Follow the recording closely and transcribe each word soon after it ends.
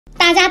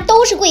大家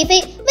都是贵妃，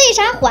为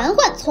啥嬛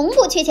嬛从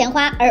不缺钱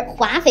花，而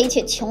华妃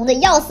却穷得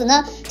要死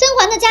呢？甄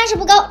嬛的家世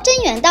不高，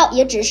甄远道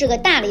也只是个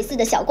大理寺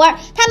的小官，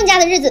他们家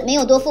的日子没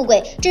有多富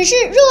贵，只是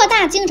偌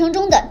大京城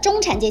中的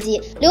中产阶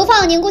级。流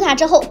放宁古塔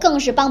之后，更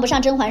是帮不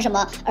上甄嬛什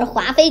么，而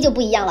华妃就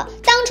不一样了。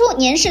当初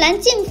年世兰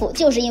进府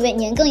就是因为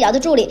年羹尧的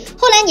助力，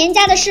后来年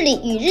家的势力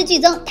与日俱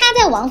增，她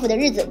在王府的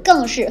日子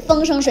更是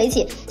风生水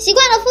起。习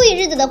惯了富裕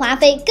日子的华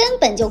妃根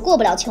本就过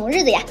不了穷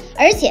日子呀，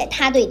而且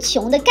她对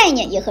穷的概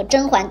念也和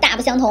甄嬛大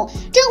不相同。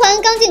甄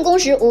嬛刚进宫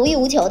时无欲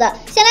无求的，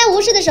闲来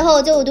无事的时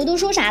候就读读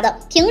书啥的，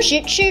平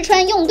时吃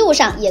穿用度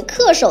上也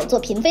恪守做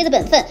嫔妃的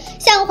本分，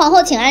向皇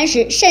后请安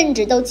时甚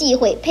至都忌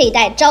讳佩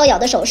戴招摇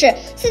的首饰，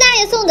四大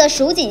爷送的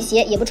蜀锦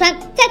鞋也不穿。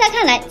在他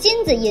看来，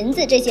金子银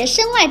子这些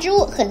身外之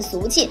物很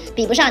俗气，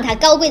比不上他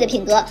高贵的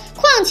品格，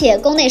况且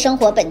宫内生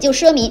活本就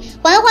奢靡，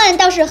嬛嬛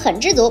倒是很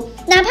知足，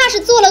哪怕是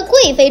做了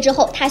贵妃之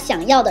后，她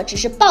想要的只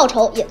是报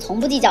酬，也从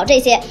不计较这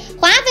些。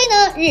华妃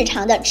呢，日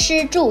常的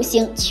吃住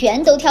行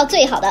全都挑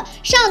最好的，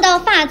上到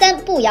发簪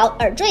步摇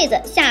耳坠子，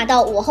下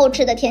到午后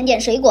吃的甜点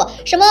水果，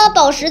什么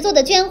宝石做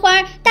的绢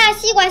花、大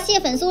西瓜蟹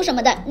粉酥什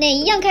么的，哪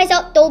一样开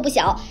销都不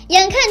小。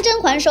眼看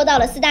甄嬛收到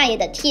了四大爷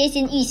的贴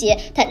心玉鞋，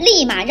她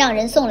立马让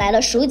人送来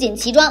了蜀锦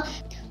旗装，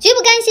绝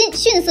不甘心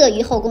逊色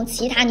于后宫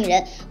其他女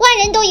人。外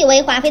人都以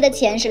为华妃的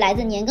钱是来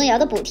自年羹尧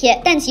的补贴，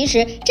但其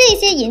实这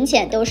些银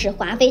钱都是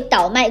华妃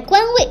倒卖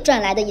官位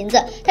赚来的银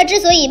子。她之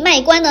所以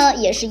卖官呢，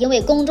也是因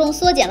为宫中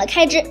缩减了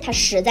开支，她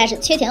实在是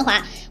缺钱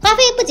花。华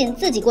妃不仅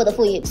自己过得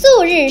富裕，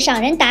素日赏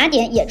人打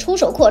点也出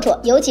手阔绰，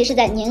尤其是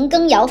在年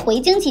羹尧回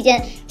京期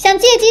间，想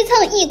借机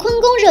蹭翊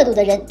坤宫热度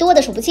的人多得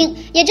数不清。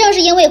也正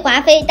是因为华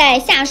妃待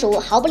下属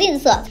毫不吝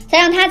啬，才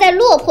让她在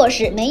落魄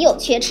时没有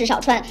缺吃少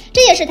穿，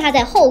这也是她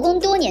在后宫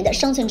多年的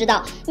生存之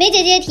道。梅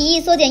姐姐提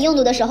议缩减用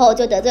度的时候，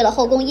就得罪了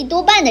后宫一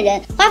多半的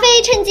人，华妃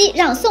趁机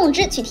让宋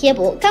芝去贴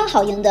补，刚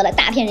好赢得了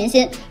大片人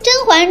心。甄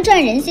嬛赚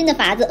人心的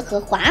法子和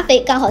华妃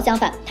刚好相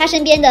反，她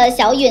身边的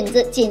小允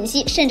子、锦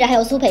汐，甚至还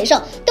有苏培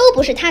盛，都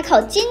不是她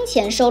靠金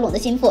钱收拢的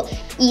心腹。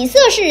以色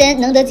侍人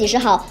能得几时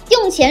好，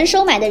用钱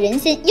收买的人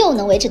心又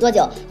能维持多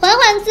久？嬛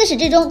嬛自始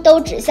至终都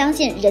只相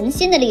信人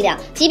心的力量，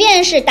即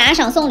便是打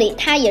赏送礼，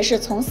她也是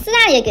从四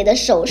大爷给的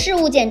首饰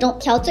物件中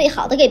挑最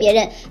好的给别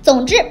人，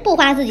总之不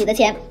花自己的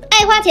钱。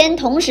爱花钱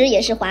同时也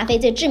是华妃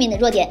最致命的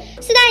弱点，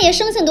四大爷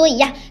生性多疑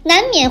呀，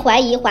难免怀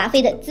疑华妃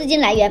的资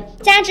金来源，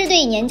加之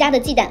对年家的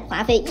忌惮，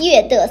华妃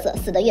越嘚瑟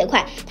死得越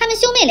快，他们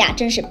兄妹俩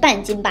真是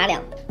半斤八两。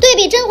对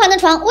比甄嬛的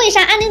床，为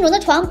啥安陵容的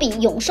床比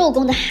永寿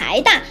宫的还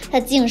大？它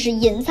竟是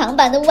隐藏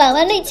版的婉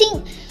婉泪倾。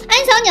安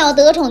小鸟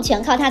得宠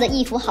全靠她的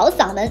一副好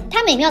嗓门，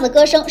她美妙的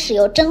歌声是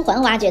由甄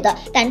嬛挖掘的，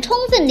但充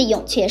分利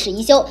用却是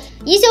宜修。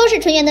宜修是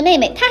纯元的妹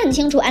妹，她很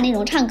清楚安陵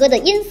容唱歌的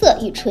音色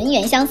与纯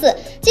元相似，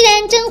既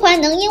然甄嬛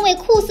能因为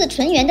酷似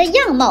纯元的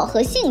样貌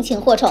和性情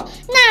获宠，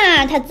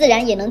那她自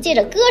然也能借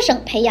着歌声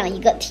培养一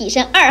个替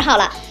身2号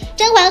了。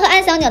甄嬛和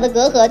安小鸟的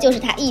隔阂就是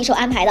她一手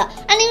安排的，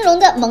安陵容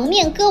的蒙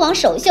面歌王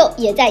首秀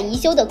也在宜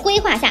修的规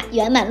划下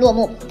圆满落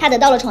幕，她得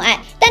到了宠爱，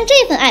但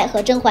这份爱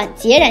和甄嬛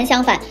截然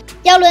相反。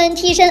要论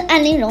替身，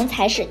安陵容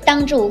才是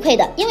当之无愧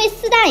的，因为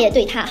四大爷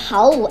对她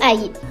毫无爱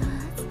意。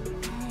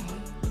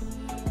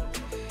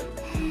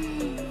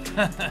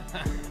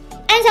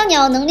安小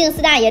鸟能令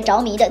四大爷着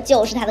迷的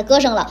就是她的歌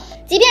声了，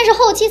即便是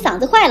后期嗓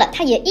子坏了，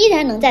她也依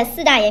然能在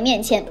四大爷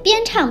面前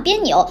边唱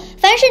边扭，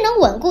凡是能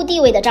稳固地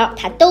位的招，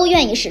她都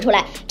愿意使出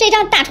来。这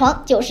张大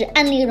床就是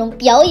安陵容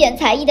表演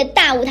才艺的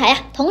大舞台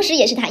啊，同时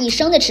也是她一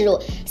生的耻辱。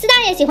四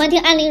大爷喜欢听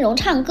安陵容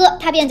唱歌，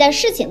她便在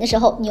侍寝的时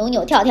候扭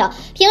扭跳跳，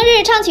平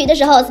日唱曲的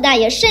时候，四大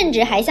爷甚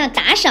至还像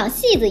打赏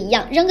戏子一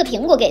样扔个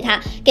苹果给她，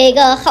给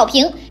个好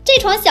评。这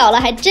床小了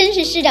还真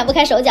是施展不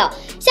开手脚。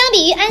相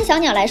比于安小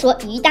鸟来说，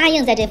于答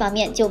应在这方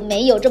面就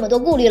没有这么多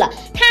顾虑了。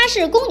她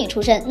是宫女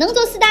出身，能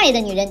做四大爷的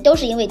女人都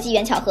是因为机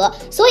缘巧合，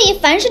所以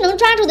凡是能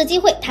抓住的机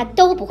会，她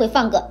都不会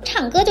放过。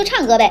唱歌就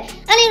唱歌呗。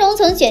安陵容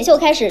从选秀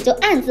开始就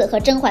暗自和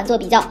甄嬛做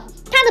比较，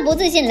她的不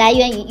自信来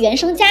源于原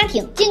生家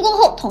庭，进宫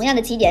后同样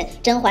的起点，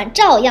甄嬛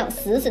照样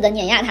死死的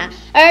碾压她，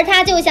而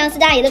她就像四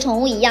大爷的宠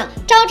物一样，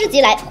招之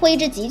即来，挥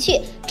之即去。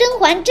甄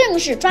嬛正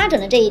是抓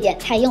准了这一点，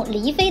才用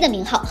离妃的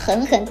名号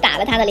狠狠打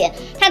了她的脸。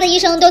她的一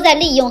生都在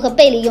利用和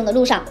被利用的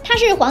路上，她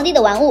是皇帝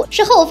的玩物，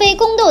是后妃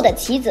宫斗的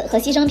棋子和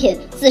牺牲品，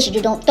自始至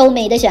终都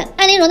没得选。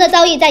安陵容的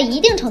遭遇在一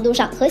定程度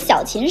上和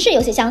小秦氏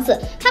有些相似，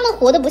他们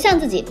活得不像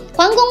自己，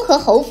皇宫和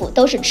侯府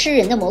都是吃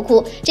人的魔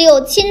窟，只有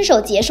亲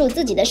手结束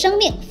自己的生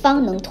命，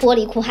方能脱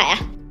离苦海啊。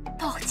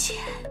抱歉，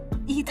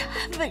你的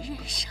安稳人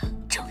生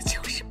终究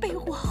是被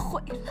我毁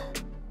了。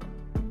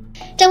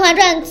《甄嬛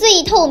传》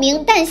最透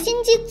明但心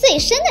机最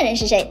深的人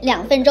是谁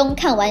？2分钟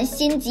看完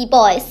心机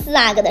boy 四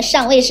阿哥的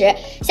上位史。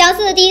小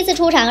四第一次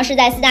出场是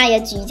在四大爷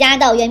举家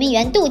到圆明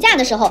园度假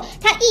的时候，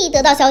他一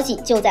得到消息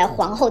就在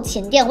皇后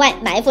寝殿外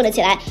埋伏了起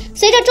来。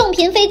随着众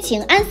嫔妃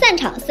请安散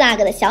场，四阿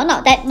哥的小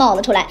脑袋冒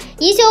了出来。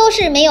宜修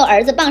是没有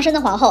儿子傍身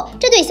的皇后，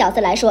这对小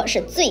四来说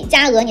是最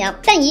佳额娘，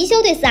但宜修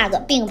对四阿哥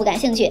并不感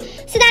兴趣。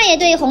四大爷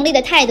对弘历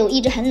的态度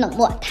一直很冷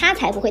漠，他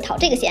才不会讨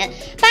这个嫌。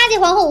巴结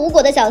皇后无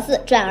果的小四，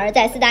转而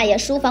在四大爷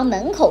书房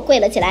门门口跪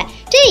了起来。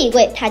这一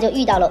跪，他就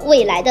遇到了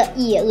未来的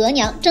野额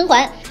娘甄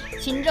嬛。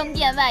勤政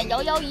殿外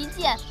遥遥一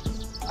见，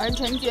儿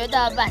臣觉得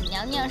婉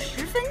娘娘十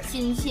分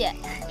亲切。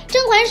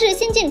甄嬛是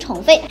新晋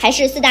宠妃，还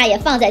是四大爷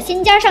放在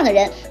心尖上的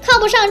人，靠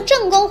不上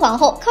正宫皇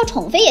后，靠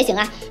宠妃也行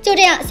啊。就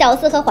这样，小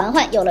四和嬛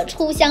嬛有了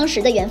初相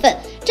识的缘分。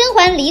甄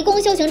嬛离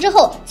宫修行之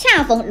后，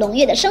恰逢龙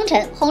月的生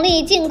辰，弘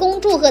历进宫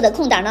祝贺的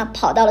空档呢，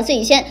跑到了碎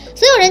玉轩，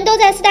所有人都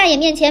在四大爷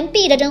面前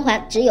避着甄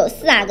嬛，只有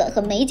四阿哥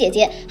和梅姐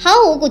姐毫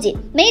无顾忌。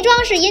眉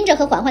庄是因着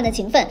和嬛嬛的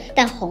情分，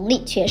但弘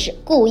历却是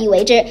故意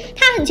为之。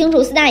他很清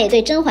楚四大爷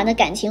对甄嬛的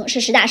感情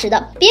是实打实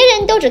的，别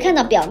人都只看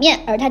到表面，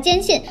而他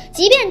坚信，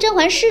即便甄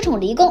嬛失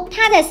宠离宫，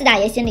他在四大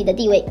爷心里的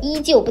地位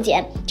依旧不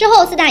减。之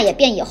后四大爷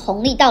便以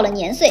弘历到了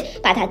年岁，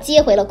把他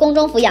接回了宫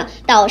中抚养，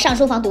到上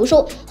书房读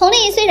书。弘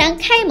历虽然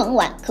开蒙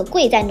晚，可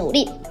贵在努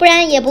力，不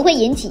然也不会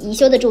引起宜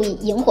修的注意，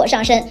引火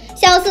上身。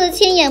小四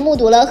亲眼目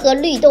睹了喝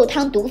绿豆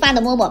汤毒发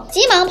的嬷嬷，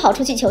急忙跑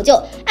出去求救。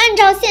按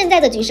照现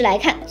在的局势来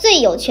看，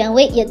最有权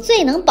威也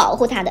最能保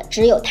护他的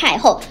只有太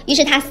后，于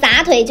是他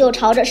撒腿就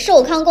朝着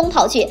寿康宫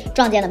跑去，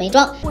撞见了眉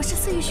庄。我是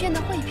碎玉轩的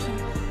惠嫔。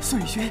碎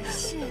玉轩，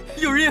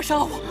有人要杀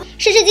我。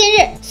时至今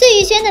日，碎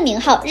玉轩的名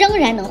号仍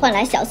然能换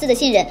来小四的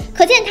信任，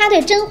可见他对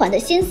甄嬛的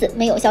心思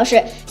没有消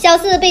失。小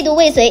四被毒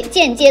未遂，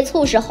间接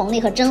促使弘历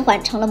和甄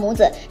嬛成了母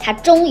子，他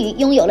终于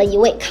拥有了一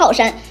位靠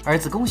山。儿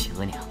子恭喜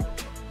额娘，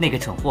那个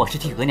蠢货是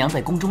替额娘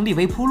在宫中立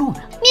威铺路呢。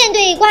面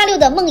对瓜溜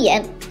的梦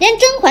魇，连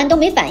甄嬛都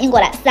没反应过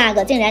来，四阿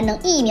哥竟然能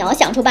一秒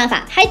想出办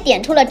法，还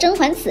点出了甄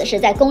嬛此时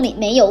在宫里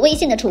没有威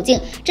信的处境。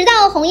直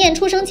到鸿雁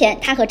出生前，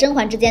他和甄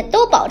嬛之间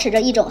都保持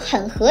着一种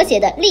很和谐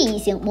的利益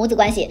型母子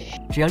关系。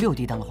只要六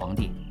弟当了皇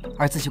帝，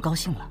儿子就高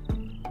兴了。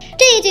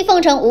这一句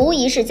奉承无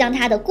疑是将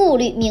他的顾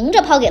虑明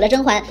着抛给了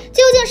甄嬛，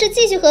究竟是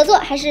继续合作，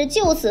还是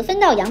就此分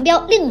道扬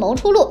镳，另谋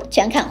出路，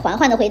全看嬛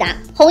嬛的回答。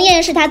鸿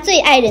雁是他最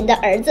爱人的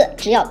儿子，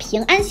只要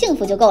平安幸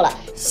福就够了。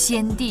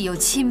先帝有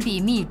亲笔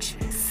密旨，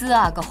四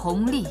阿哥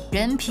弘历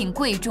人品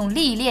贵重，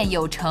历练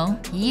有成，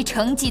宜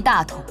承继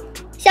大统。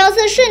小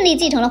四顺利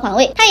继承了皇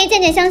位，他也渐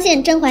渐相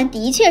信甄嬛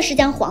的确是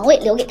将皇位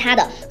留给他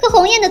的。可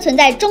鸿雁的存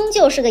在终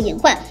究是个隐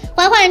患，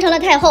嬛嬛成了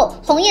太后，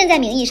鸿雁在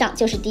名义上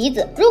就是嫡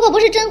子。如果不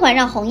是甄嬛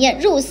让鸿雁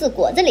入祀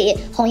果子里，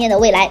鸿雁的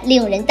未来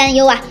令人担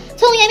忧啊！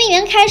从圆明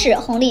园开始，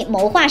弘历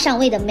谋划上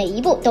位的每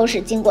一步都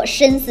是经过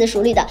深思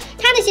熟虑的，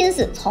他的心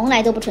思从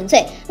来都不纯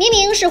粹。明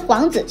明是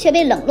皇子却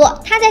被冷落，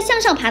他在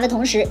向上爬的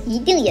同时，一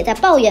定也在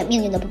抱怨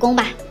命运的不公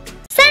吧。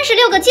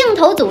36个镜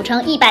头组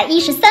成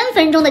113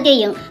分钟的电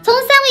影，从3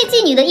位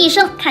妓女的一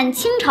生看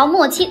清朝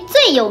末期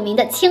最有名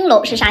的青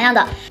楼是啥样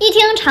的。一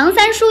听长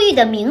三书寓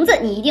的名字，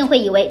你一定会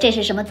以为这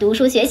是什么读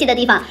书学习的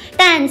地方，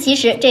但其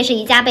实这是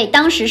一家被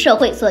当时社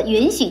会所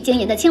允许经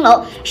营的青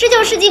楼。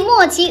19世纪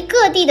末期，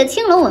各地的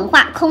青楼文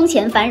化空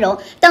前繁荣，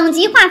等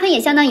级划分也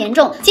相当严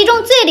重，其中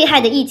最厉害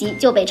的一级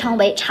就被称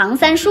为长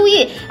三书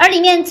寓，而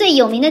里面最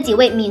有名的几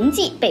位名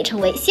妓被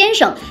称为先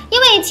生。因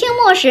为清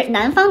末时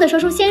南方的说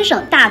书先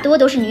生大多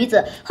都是女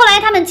子，后来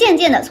他们渐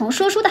渐的从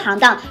说书的行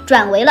当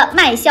转为了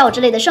卖笑之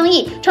类的生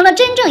意，成了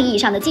真正意义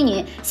上的妓女，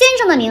先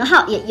生的名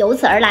号也由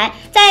此而来。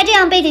在这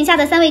样背景下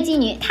的3位妓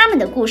女，她们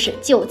的故事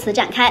就此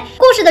展开。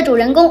故事的主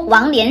人公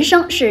王连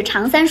生是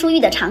长三书寓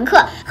的常客，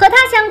和他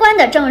相关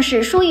的正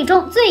是书寓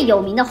中最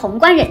有名的红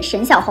官人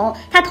沈小红，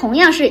她同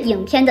样是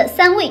影片的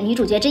3位女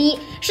主角之一。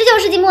19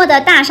世纪末的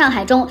大上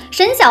海中，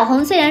沈小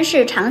红虽然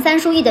是长三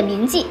书寓的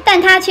名妓，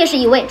但她却是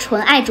一位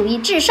纯爱主义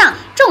至上、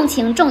重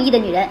情重义的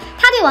女人。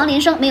她对王连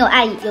生没有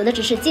爱意，有的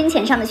只是金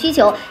钱上的需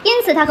求，因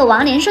此她和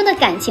王连生的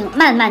感情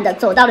慢慢的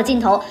走到了尽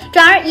头，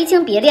转而移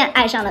情别恋，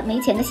爱上了没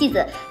钱的戏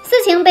子。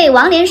私情被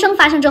王连生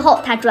发生之后，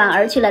她转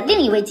而去了另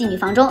一位妓女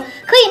房中。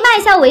可以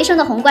卖笑为生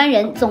的红官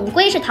人总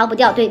归是逃不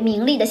掉对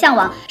名利的向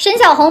往，沈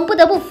小红不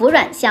得不服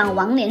软向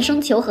王连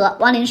生求和，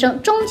王连生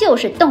终究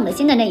是动了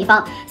心的那一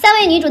方。3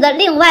位女主的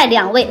另外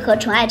2位和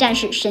纯爱战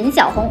士沈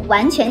小红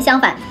完全相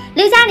反。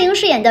刘嘉玲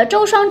饰演的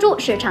周双珠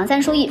是长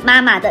三书寓妈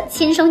妈的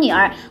亲生女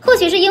儿，或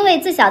许是因为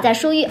自小在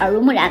书寓耳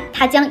濡目染，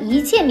她将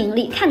一切名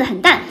利看得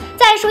很淡。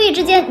在书寓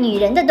之间女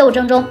人的斗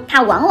争中，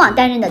她往往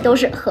担任的都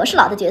是和事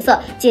佬的角色，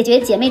解决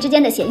姐妹之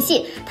间的嫌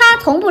隙。她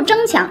从不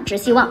争抢，只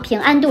希望平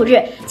安度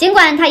日。尽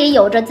管她也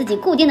有着自己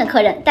固定的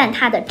客人，但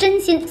她的真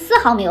心丝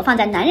毫没有放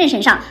在男人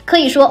身上，可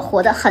以说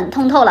活得很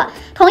通透了。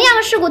同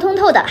样世故通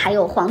透的还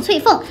有黄翠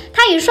凤，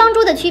她与双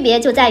珠的区别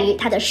就在于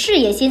她的事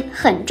业心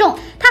很重，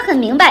她很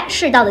明白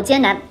世道的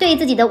艰难，对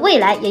自己的未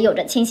来也有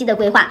着清晰的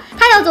规划。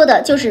她要做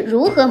的就是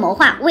如何谋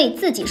划为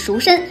自己赎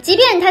身，即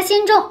便她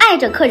心中爱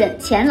着客人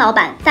钱老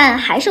板，但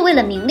还是为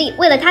了名利，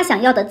为了她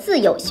想要的自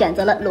由，选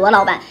择了罗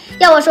老板。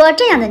要我说，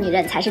这样的女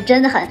人才是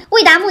真的狠，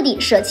为达目的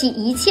舍弃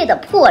一切的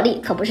魄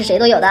力可不是谁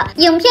都有的。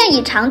影片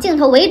以长镜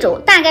头为主，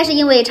大概是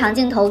因为长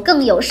镜头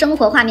更有生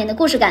活画面的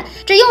故事感，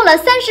只用了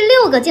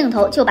36个镜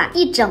头就把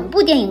一整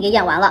部电影给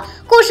演完了。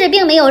故事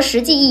并没有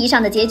实际意义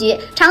上的结局，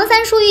长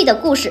三书寓的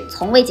故事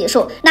从未结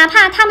束，哪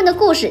怕他们的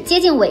故事接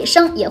近尾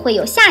声，也会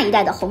有下一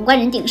代的红官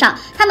人顶上，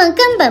他们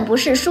根本不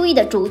是书寓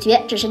的主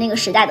角，只是那个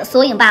时代的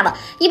缩影罢了。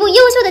一部优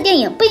秀的电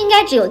影不应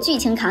该只有剧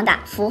情扛打，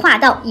服化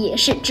道也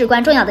是至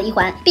关重要的一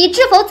环。比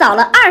知否早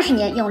了20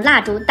年用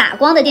蜡烛打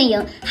光的电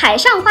影，海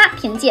上花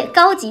凭借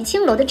高级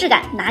青楼的质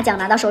感拿奖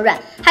拿到手软。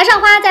海上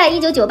花在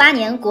1998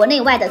年国内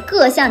外的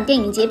各项电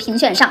影节评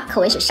选上可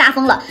谓是杀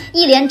疯了，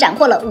一连斩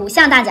获了5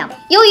项大奖。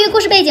由于故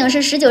事背景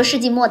是19世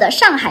纪末的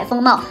上海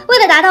风貌，为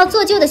了达到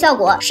做旧的效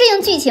果，适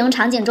应剧情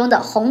场景中的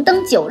红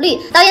灯酒绿，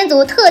导演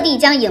组特地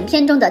将影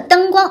片中的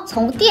灯光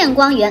从电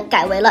光源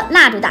改为了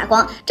蜡烛打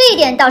光，这一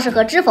点倒是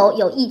和知否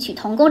有异曲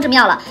同工之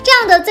妙了。这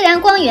样的自然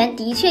光源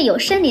的确有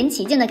身临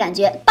其境的感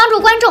觉，帮助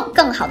观众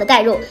更好的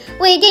代入。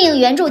为电影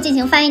原著进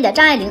行翻译的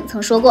张爱玲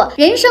曾说过，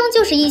人生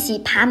就是一袭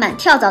爬满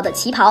跳蚤的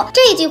旗袍，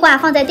这一句话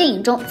放在电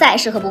影中再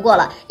适合不过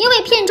了，因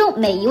为片中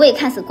每一位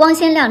看似光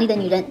鲜亮丽的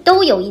女人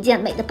都有一件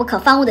美得不可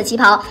方物的旗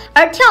袍，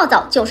而跳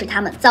蚤就是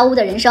她们糟污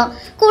的人生。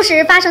故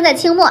事发生在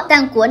清末，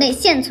但国内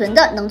现存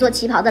的能做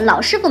旗袍的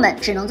老师傅们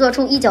只能做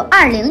出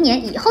1920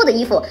年以后的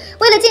衣服。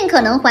为了尽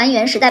可能还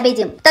原时代背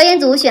景，导演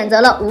组选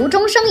择了无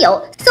中生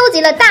有，搜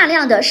集了大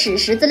量的史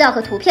实资料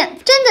和图片，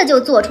真的就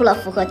做出了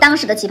符合当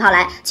时的旗袍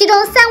来。其中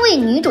3位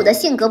女主的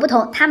性格不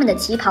同，她们的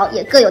旗袍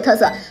也各有特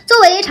色。作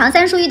为长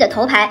三淑玉的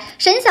头牌，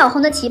沈小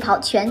红的旗袍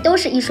全都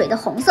是一水的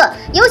红色，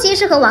尤其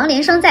是和王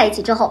连生在一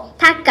起之后，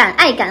她敢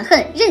爱敢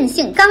恨，任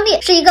性刚烈，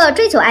是一个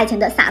追求爱情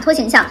的洒脱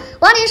形象。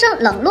王连生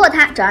冷落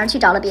她，转而去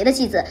找了别的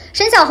戏子，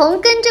沈小红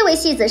跟这位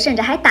戏子甚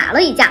至还打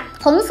了一架，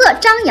红色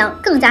张扬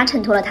更加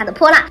衬托了她的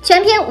泼辣。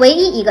全片唯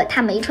一一个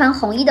她没穿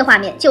红衣的画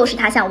面，就是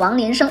她向王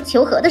连生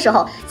求和的时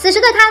候，此时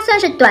的她算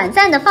是短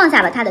暂的放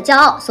下了她的骄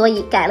傲，所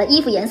以改了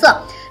衣服颜色。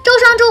周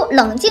双珠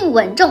冷静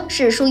稳重，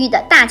是淑玉的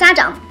大家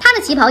长，她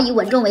的旗袍以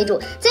稳重为主，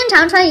经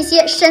常穿一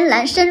些深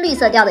蓝深绿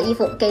色调的衣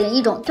服，给人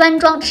一种端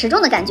庄持重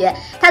的感觉。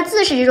她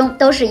自始至终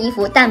都是一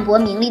副淡泊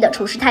名利的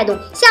处事态度，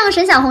像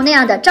沈小红那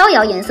样的招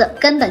摇颜色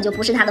根本就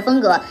不是她的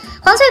风格。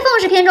黄翠凤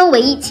是片中唯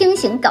一清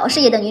醒搞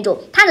事业的女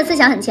主，她的思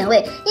想很前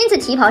卫，因此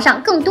旗袍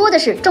上更多的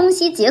是中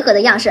西结合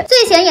的样式。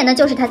最显眼的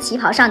就是她旗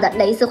袍上的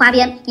蕾丝花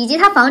边，以及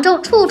她房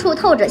中处处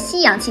透着西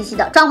洋气息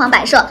的装潢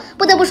摆设。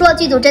不得不说，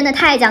剧组真的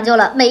太讲究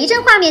了，每一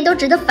帧画面都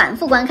值得反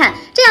复观看。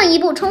这样一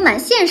部充满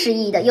现实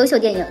意义的优秀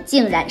电影，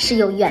竟然是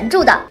有原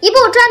著的。一部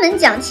专门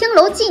讲青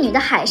楼妓女的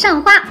《海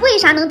上花》，为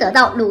啥能得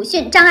到鲁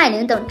迅、张爱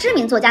玲等知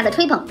名作家的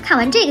吹捧？看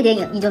完这个电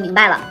影你就明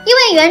白了。因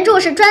为原著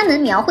是专门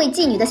描绘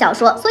妓女的小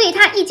说，所以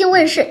它一经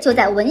问世，就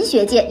在文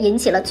学界引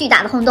起了巨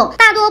大的轰动。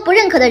大多不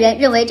认可的人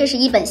认为这是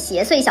一本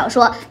邪祟小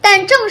说，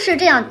但正是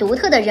这样独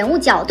特的人物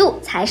角度，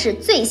才是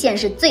最现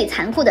实、最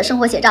残酷的生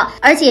活写照。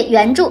而且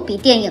原著比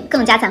电影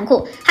更加残酷。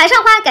《海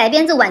上花》改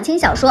编自晚清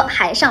小说《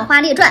海上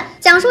花列传》，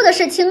讲述的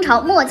是清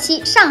朝末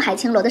期上海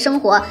青楼的生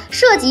活，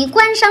涉及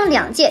官商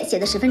两界，写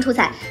得十分出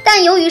彩。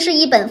但由于是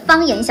一本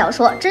方言小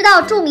说，直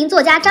到著名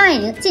作家张爱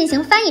玲进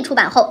行翻译出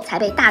版后，才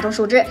被大众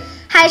熟知。《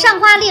海上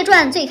花列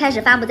传》最开始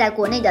发布在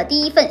国内的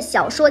第一份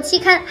小说期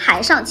刊《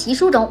海上奇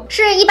书》中，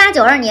是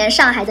1892年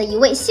上海的一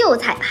位秀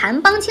才韩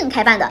邦庆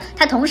开办的，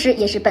他同时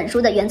也是本书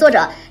的原作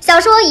者。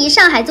小说以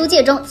上海租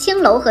界中青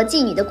楼和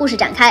妓女的故事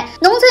展开，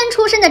农村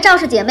出身的赵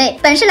氏姐妹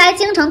本是来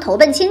京城投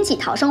奔亲戚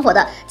讨生活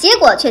的，结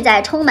果却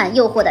在充满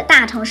诱惑的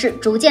大城市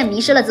逐渐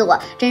迷失了自我，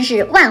真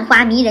是万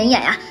花迷人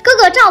眼呀！哥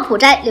哥赵普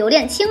斋留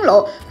恋青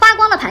楼，花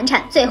光了盘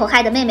缠，最后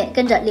害得妹妹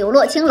跟着流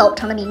落青楼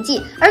成了名妓，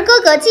而哥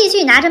哥继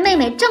续拿着妹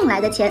妹挣来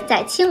的钱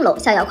在青楼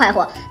逍遥快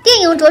活。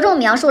电影着重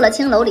描述了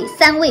青楼里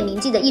3位名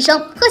妓的一生。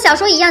和小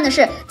说一样的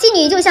是，妓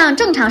女就像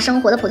正常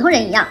生活的普通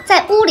人一样，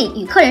在屋里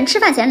与客人吃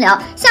饭闲聊，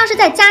像是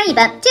在家一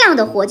般。这样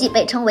的活计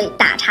被称为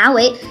打茶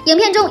围。影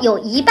片中有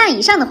1半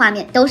以上的画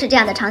面都是这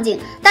样的场景。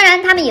当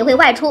然他们也会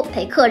外出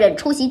陪客人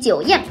出席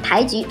酒宴、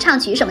牌局、唱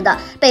曲什么的，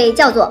被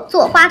叫做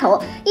做花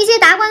头。一些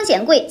达官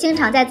显贵经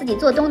常在自己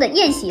做东的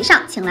宴席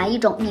上请来一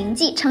种名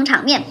妓撑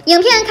场面。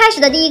影片开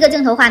始的第一个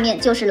镜头画面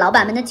就是老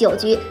板们的酒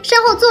局，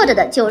身后坐着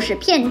的就是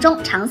片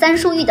中长三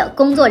淑玉的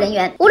工作人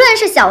员。无论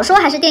是小说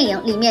还是电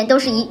影，里面都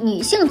是以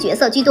女性角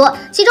色居多，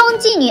其中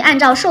妓女按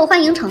照受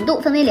欢迎程度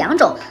分为2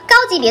种，高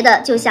级别的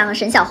就像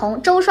沈小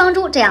红、周双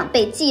珠这样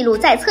被记录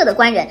在册的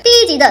官人，低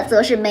一级的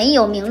则是没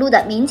有名录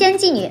的民间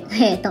妓女。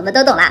懂的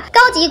都懂啦。高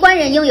级官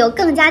人拥有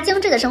更加精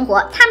致的生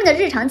活，他们的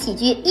日常起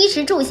居、衣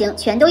食住行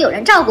全都有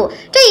人照顾，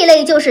这一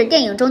类就是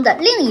电影中的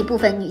另一部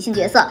分女性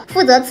角色，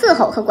负责伺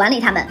候和管理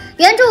他们。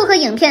原著和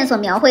影片所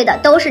描绘的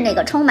都是那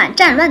个充满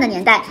战乱的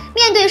年代，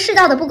面对世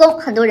道的不公，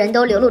很多人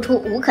都流露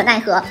出无可奈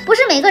何，不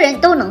是每个人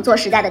都能做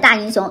时代的大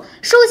英雄。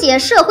书写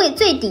社会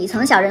最底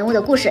层小人物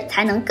的故事，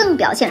才能更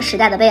表现时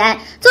代的悲哀。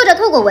作者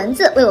透过文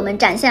字为我们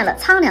展现了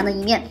苍凉的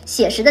一面，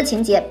写实的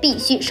情节必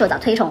须受到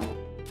推崇。